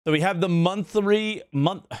So we have the monthly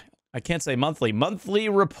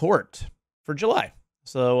report for July.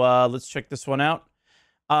 So let's check this one out.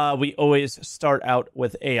 We always start out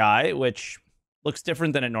with AI, which looks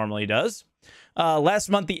different than it normally does. Last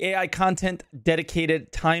month, the AI content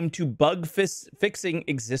dedicated time to bug fixing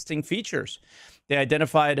existing features. They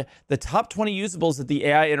identified the top 20 usables that the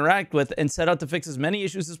AI interact with and set out to fix as many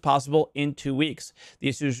issues as possible in 2 weeks. The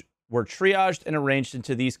issues were triaged and arranged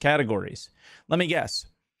into these categories. Let me guess.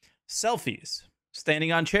 Selfies,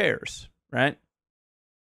 standing on chairs, right?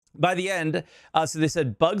 By the end, so they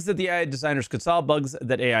said bugs that the AI designers could solve, bugs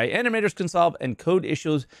that AI animators can solve, and code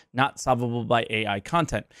issues not solvable by AI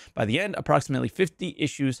content. By the end, approximately 50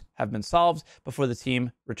 issues have been solved before the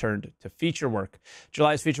team returned to feature work.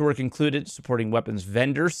 July's feature work included supporting weapons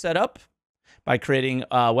vendor setup by creating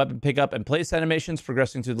weapon pickup and place animations,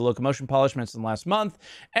 progressing through the locomotion polish mentioned last month,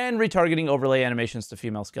 and retargeting overlay animations to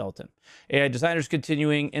female skeleton. AI designers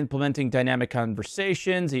continuing implementing dynamic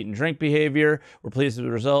conversations, eat and drink behavior. We're pleased with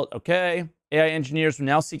the result. Okay. AI engineers will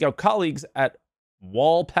now seek out colleagues at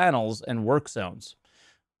wall panels and work zones.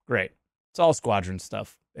 Great. It's all squadron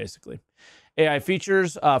stuff, basically. AI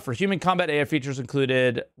features for human combat. AI features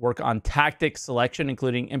included work on tactic selection,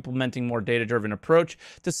 including implementing more data-driven approach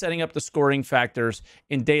to setting up the scoring factors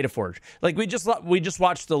in DataForge. Like we just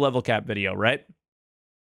watched the level cap video, right?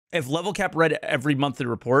 If level cap read every monthly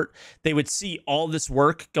report, they would see all this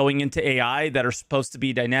work going into AI that are supposed to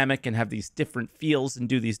be dynamic and have these different feels and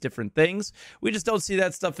do these different things. We just don't see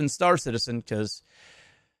that stuff in Star Citizen because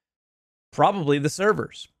probably the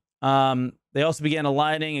servers. They also began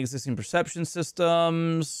aligning existing perception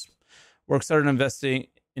systems. Work started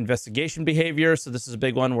investigation behavior. So this is a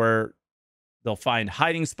big one where they'll find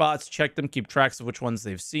hiding spots, check them, keep tracks of which ones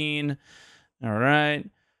they've seen. All right.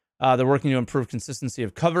 They're working to improve consistency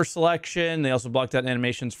of cover selection. They also blocked out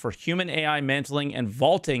animations for human AI mantling and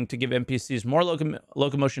vaulting to give NPCs more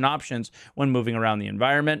locomotion options when moving around the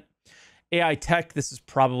environment. AI tech, this is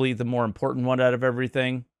probably the more important one out of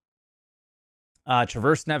everything.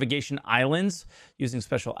 Traverse navigation islands using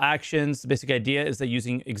special actions. The basic idea is that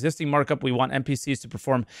using existing markup, we want NPCs to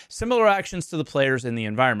perform similar actions to the players in the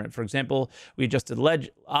environment. For example, we adjusted ledge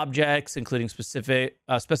objects, including specific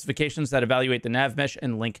specifications that evaluate the nav mesh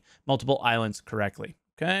and link multiple islands correctly.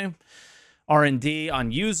 Okay. R&D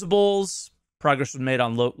on usables. Progress was made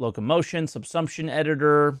on locomotion, subsumption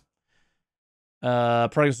editor.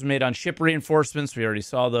 Progress was made on ship reinforcements. We already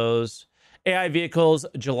saw those. AI vehicles,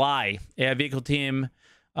 July. AI vehicle team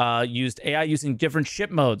used AI using different ship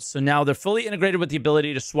modes. So now they're fully integrated with the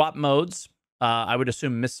ability to swap modes. I would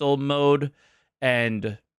assume missile mode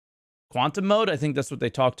and quantum mode. I think that's what they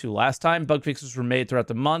talked to last time. Bug fixes were made throughout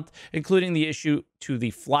the month, including the issue to the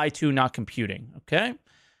fly to not computing. Okay.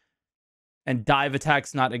 And dive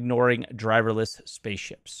attacks not ignoring driverless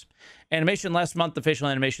spaceships. Animation last month, the facial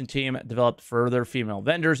animation team developed further female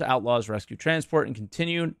vendors, outlaws, rescue transport, and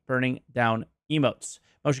continued burning down emotes.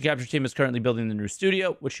 Motion capture team is currently building the new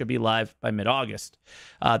studio, which should be live by mid-August.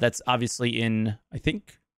 That's obviously in, I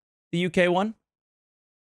think, the UK one.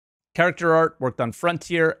 Character art worked on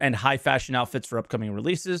Frontier and high fashion outfits for upcoming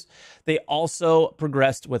releases. They also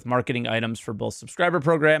progressed with marketing items for both subscriber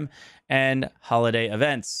program and holiday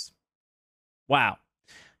events. Wow.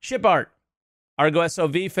 Ship art. Argo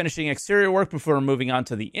SOV finishing exterior work before moving on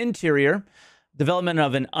to the interior. Development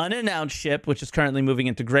of an unannounced ship, which is currently moving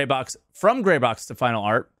into gray box, from gray box to final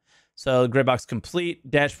art. So gray box complete.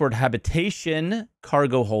 Dashboard habitation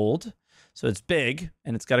cargo hold. So it's big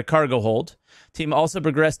and it's got a cargo hold. Team also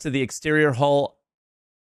progressed to the exterior hull.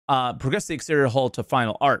 To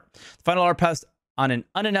final art. The final art passed on an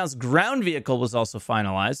unannounced ground vehicle was also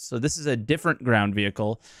finalized. So this is a different ground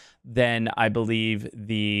vehicle than I believe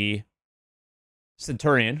the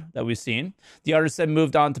Centurion that we've seen. The artist then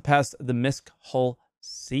moved on to pass the Misk Hull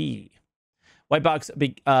C. White box,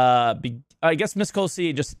 I guess Misk Hull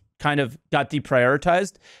C just kind of got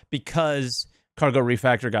deprioritized because Cargo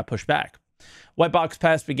Refactor got pushed back. White box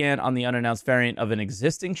pass began on the unannounced variant of an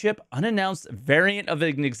existing ship. Unannounced variant of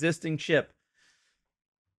an existing ship.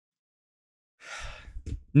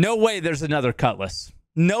 No way there's another Cutlass.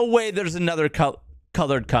 No way there's another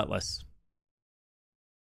colored Cutlass.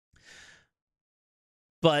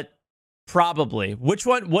 But probably. Which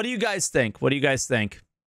one? What do you guys think? What do you guys think?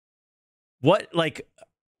 What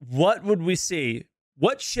would we see?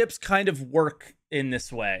 What ships kind of work in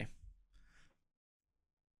this way?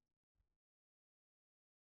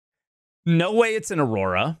 No way it's an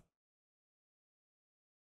Aurora.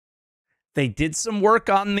 They did some work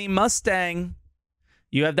on the Mustang.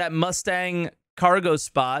 You have that Mustang cargo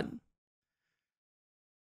spot.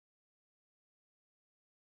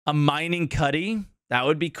 A mining cuddy. That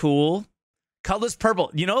would be cool. Cutlass purple.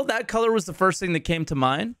 You know, that color was the first thing that came to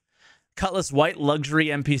mind. Cutlass white, luxury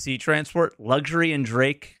NPC transport, luxury and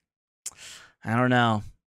Drake. I don't know.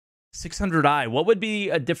 600i. What would be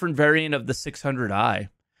a different variant of the 600i?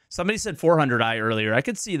 Somebody said 400i earlier. I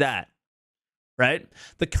could see that, right?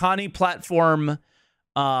 The Connie platform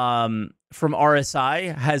from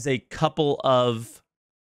RSI has a couple of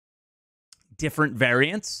different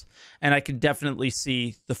variants, and I could definitely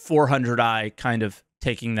see the 400i kind of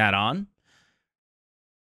taking that on.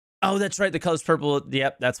 Oh, that's right. The color's purple.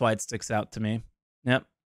 Yep, that's why it sticks out to me. Yep.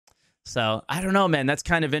 So, I don't know, man. That's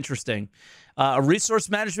kind of interesting. A resource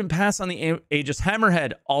management pass on the Aegis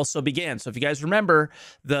Hammerhead also began. So, if you guys remember,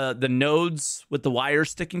 the nodes with the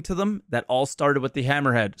wires sticking to them, that all started with the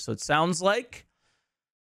Hammerhead. So, it sounds like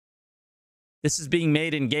this is being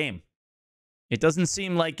made in-game. It doesn't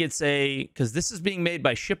seem like it's because this is being made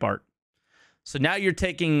by ShipArt. So, now you're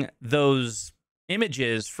taking those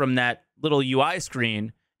images from that little UI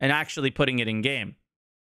screen and actually putting it in game.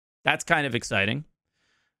 That's kind of exciting.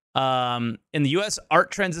 In the US,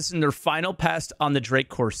 Art transitioned their final pass on the Drake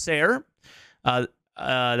Corsair.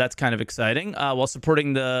 That's kind of exciting. While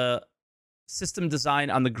supporting the system design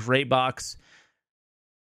on the gray box.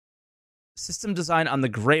 System design on the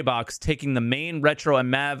gray box, taking the main retro and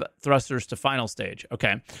MAV thrusters to final stage.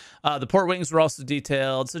 Okay. The port wings were also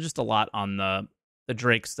detailed. So just a lot on the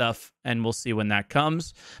Drake stuff, and we'll see when that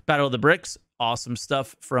comes. Battle of the Bricks. Awesome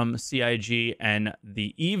stuff from CIG and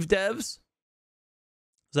the Eve devs.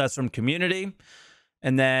 So that's from community.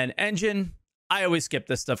 And then engine. I always skip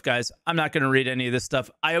this stuff, guys. I'm not going to read any of this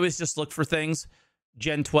stuff. I always just look for things.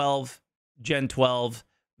 Gen 12.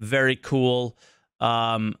 Very cool.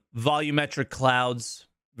 Volumetric clouds.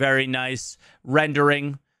 Very nice.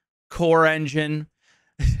 Rendering. Core engine.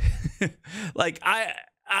 Like, I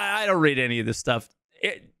don't read any of this stuff.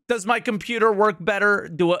 Does my computer work better?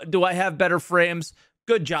 Do I have better frames?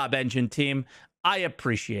 Good job, engine team. I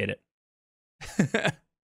appreciate it.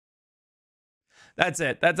 That's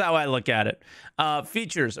it. That's how I look at it.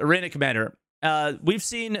 Features, Arena Commander. We've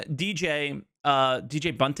seen DJ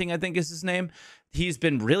Bunting, I think is his name. He's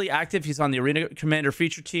been really active. He's on the Arena Commander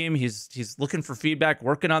feature team. He's looking for feedback,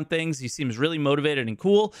 working on things. He seems really motivated and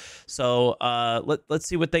cool. So let's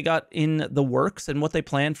see what they got in the works and what they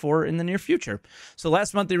plan for in the near future. So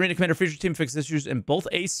last month, the Arena Commander feature team fixed issues in both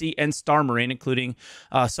AC and Star Marine, including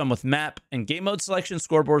some with map and game mode selection,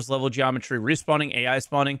 scoreboards, level geometry, respawning, AI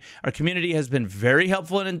spawning. Our community has been very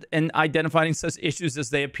helpful in identifying such issues as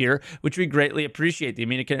they appear, which we greatly appreciate. The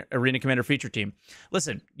Arena Commander feature team.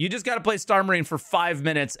 Listen, you just got to play Star Marine for 5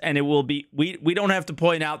 minutes and it will be, we don't have to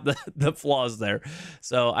point out the flaws there.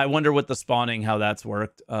 So I wonder what the spawning, how that's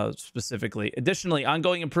worked specifically. Additionally,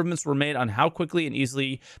 ongoing improvements were made on how quickly and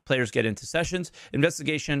easily players get into sessions.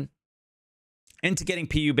 Investigation into getting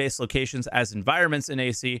PU-based locations as environments in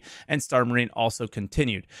AC and Star Marine also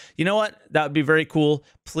continued. You know what? That would be very cool.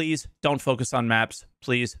 Please don't focus on maps.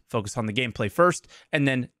 Please focus on the gameplay first and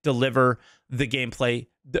then deliver the gameplay.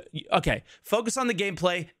 Okay, focus on the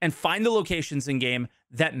gameplay and find the locations in game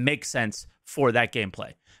that make sense for that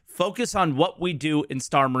gameplay. Focus on what we do in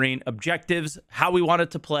Star Marine, objectives, how we want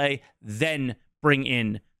it to play, then bring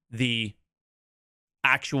in the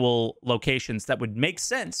actual locations that would make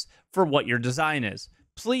sense for what your design is.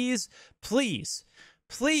 Please, please,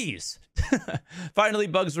 please. Finally,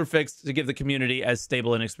 bugs were fixed to give the community as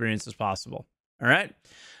stable an experience as possible. All right.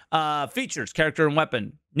 Features, character and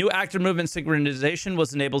weapon. New actor movement synchronization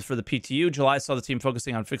was enabled for the PTU. July saw the team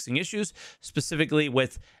focusing on fixing issues, specifically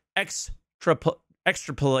with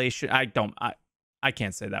extrapolation. I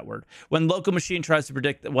can't say that word. When local machine tries to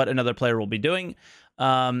predict what another player will be doing.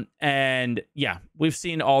 And yeah, we've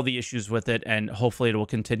seen all the issues with it, and hopefully it will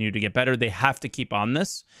continue to get better. They have to keep on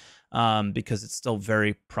this because it's still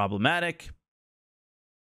very problematic.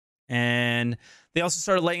 And they also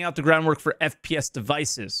started laying out the groundwork for FPS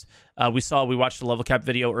devices. We watched the level cap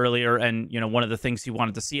video earlier, and one of the things he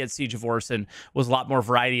wanted to see at Siege of Orison was a lot more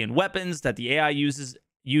variety in weapons that the AI used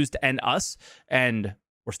and us, and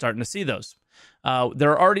we're starting to see those.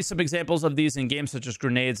 There are already some examples of these in games such as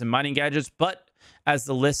grenades and mining gadgets, but as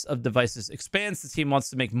the list of devices expands, the team wants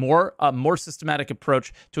to make a more systematic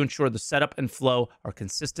approach to ensure the setup and flow are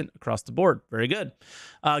consistent across the board. Very good.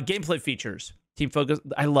 Gameplay features. Team focus.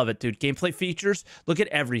 I love it, dude. Gameplay features. Look at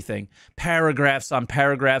everything. Paragraphs on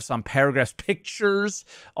paragraphs on paragraphs. Pictures.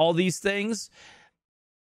 All these things.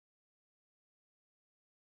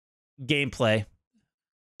 Gameplay.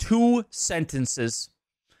 2 sentences.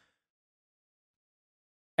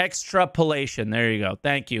 Extrapolation. There you go.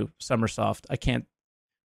 Thank you, Summersoft.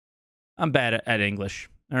 I'm bad at English.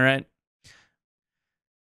 All right.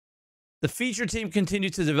 The feature team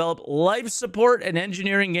continued to develop life support and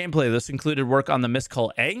engineering gameplay. This included work on the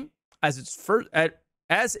Missile A as it's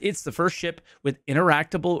the first ship with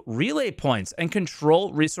interactable relay points and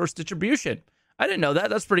control resource distribution. I didn't know that.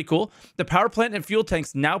 That's pretty cool. The power plant and fuel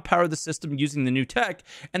tanks now power the system using the new tech,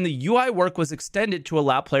 and the UI work was extended to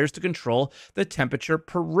allow players to control the temperature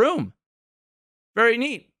per room. Very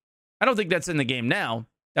neat. I don't think that's in the game now.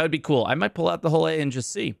 That would be cool. I might pull out the whole A and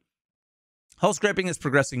just see. Hull scrapping is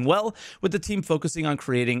progressing well, with the team focusing on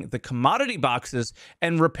creating the commodity boxes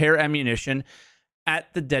and repair ammunition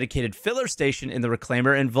at the dedicated filler station in the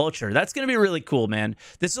Reclaimer and Vulture. That's going to be really cool, man.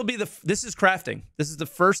 This is crafting. This is the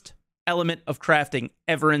first element of crafting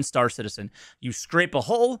ever in Star Citizen. You scrape a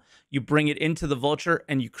hole, you bring it into the Vulture,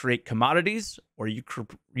 and you create commodities, or you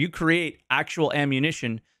create actual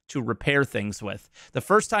ammunition to repair things with. The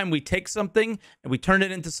first time we take something and we turn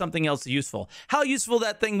it into something else useful. How useful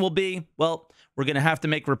that thing will be, well, we're going to have to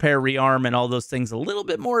make repair, rearm, and all those things a little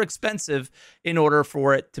bit more expensive in order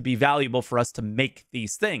for it to be valuable for us to make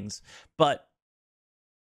these things. But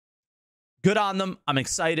good on them. I'm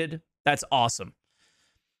excited. That's awesome.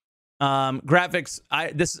 Graphics,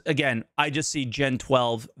 I just see Gen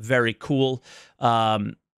 12, very cool.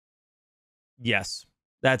 Yes,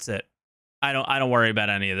 that's it. I don't worry about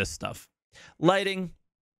any of this stuff. Lighting,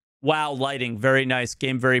 wow, lighting, very nice.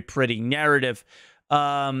 Game, very pretty. Narrative,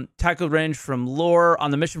 tackle range from lore. On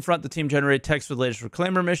the mission front, the team generated text for the latest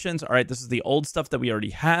Reclaimer missions. All right, this is the old stuff that we already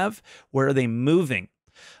have. Where are they moving?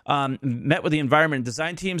 Met with the environment and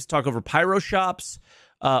design teams, talk over pyro shops,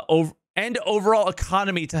 and overall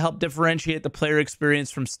economy to help differentiate the player experience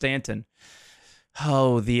from Stanton.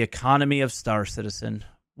 Oh, the economy of Star Citizen.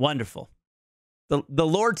 Wonderful. The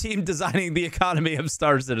lore team designing the economy of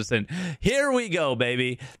Star Citizen. Here we go,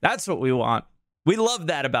 baby. That's what we want. We love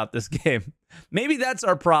that about this game. Maybe that's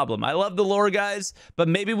our problem. I love the lore guys, but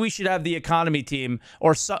maybe we should have the economy team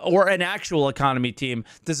or an actual economy team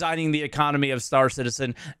designing the economy of Star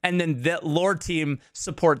Citizen, and then the lore team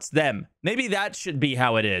supports them. Maybe that should be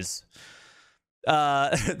how it is.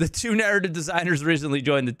 The two narrative designers recently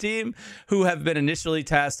joined the team, who have been initially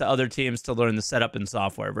tasked to other teams to learn the setup and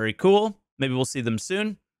software. Very cool. Maybe we'll see them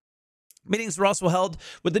soon. Meetings were also held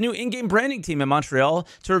with the new in-game branding team in Montreal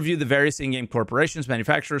to review the various in-game corporations,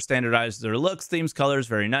 manufacturers, standardize their looks, themes, colors.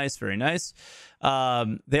 Very nice, very nice.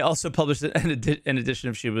 They also published an edition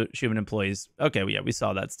of human employees. Okay, well, yeah, we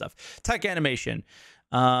saw that stuff. Tech animation.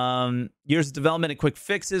 Years of development and quick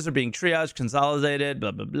fixes are being triaged, consolidated,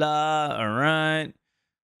 blah, blah, blah. All right.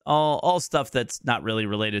 All stuff that's not really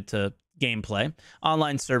related to gameplay.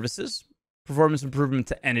 Online services. Performance improvement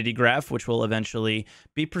to entity graph, which will eventually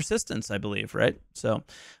be persistence, I believe, right? So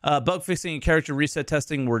bug fixing and character reset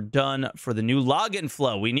testing were done for the new login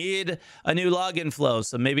flow. We need a new login flow.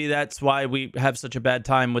 So maybe that's why we have such a bad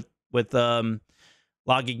time with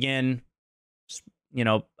logging in,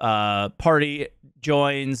 party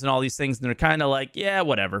joins and all these things. And they're kind of like, yeah,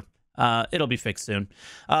 whatever. It'll be fixed soon.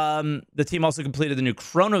 The team also completed the new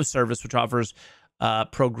Chrono service, which offers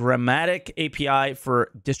programmatic API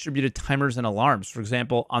for distributed timers and alarms, for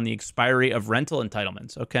example, on the expiry of rental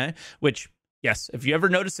entitlements. Okay, which, yes, if you ever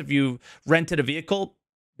notice, if you rented a vehicle,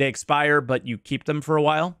 they expire, but you keep them for a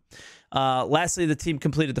while. Lastly, the team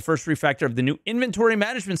completed the first refactor of the new inventory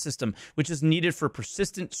management system, which is needed for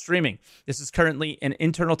persistent streaming. This is currently in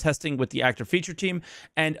internal testing with the active feature team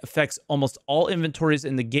and affects almost all inventories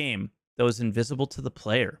in the game, though is invisible to the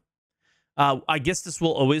player. I guess this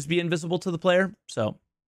will always be invisible to the player, so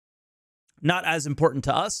not as important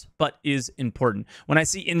to us, but is important. When I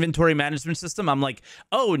see inventory management system, I'm like,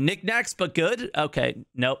 oh, knickknacks, but good? Okay,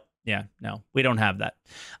 nope. Yeah, no, we don't have that.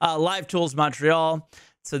 Live Tools Montreal.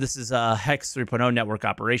 So this is Hex 3.0 network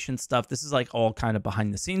operations stuff. This is like all kind of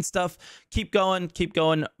behind the scenes stuff. Keep going,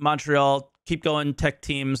 Montreal. Keep going, tech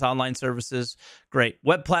teams, online services. Great.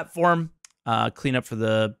 Web platform, cleanup for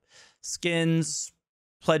the skins.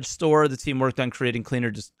 Pledge store, the team worked on creating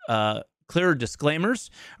clearer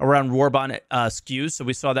disclaimers around Warbond SKUs. So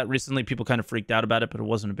we saw that recently. People kind of freaked out about it, but it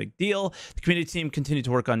wasn't a big deal. The community team continued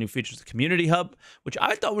to work on new features of the Community Hub, which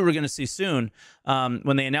I thought we were going to see soon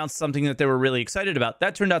when they announced something that they were really excited about.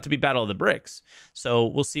 That turned out to be Battle of the Bricks. So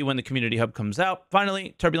we'll see when the Community Hub comes out.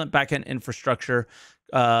 Finally, turbulent backend infrastructure,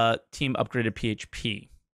 team upgraded PHP.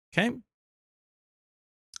 Okay.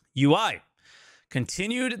 UI.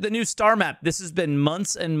 Continued the new star map. This has been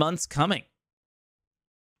months and months coming.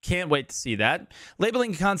 Can't wait to see that. Labeling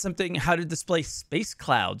and concepting how to display space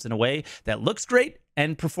clouds in a way that looks great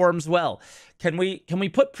and performs well. Can we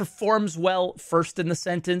put performs well first in the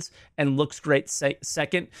sentence and looks great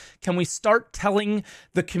second? Can we start telling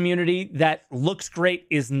the community that looks great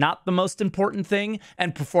is not the most important thing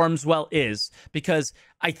and performs well is? Because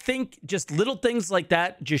I think just little things like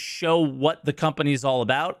that just show what the company is all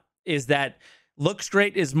about, is that looks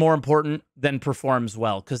great is more important than performs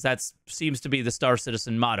well, because that seems to be the Star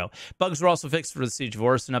Citizen motto. Bugs were also fixed for the Siege of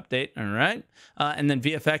Orison update. All right. And then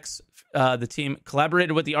VFX, the team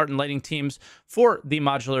collaborated with the art and lighting teams for the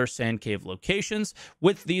modular sand cave locations,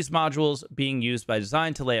 with these modules being used by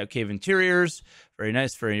design to lay out cave interiors. Very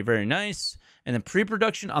nice. Very, very nice. And then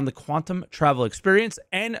pre-production on the quantum travel experience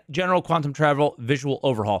and general quantum travel visual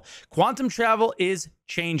overhaul. Quantum travel is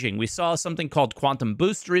changing. We saw something called Quantum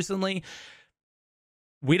Boost recently.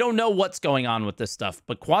 We don't know what's going on with this stuff,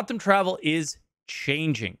 but quantum travel is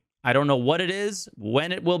changing. I don't know what it is,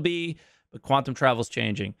 when it will be, but quantum travel is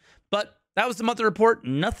changing. But that was the monthly report.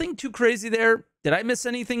 Nothing too crazy there. Did I miss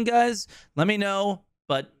anything, guys? Let me know,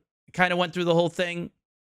 but kind of went through the whole thing.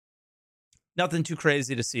 Nothing too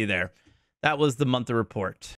crazy to see there. That was the monthly report.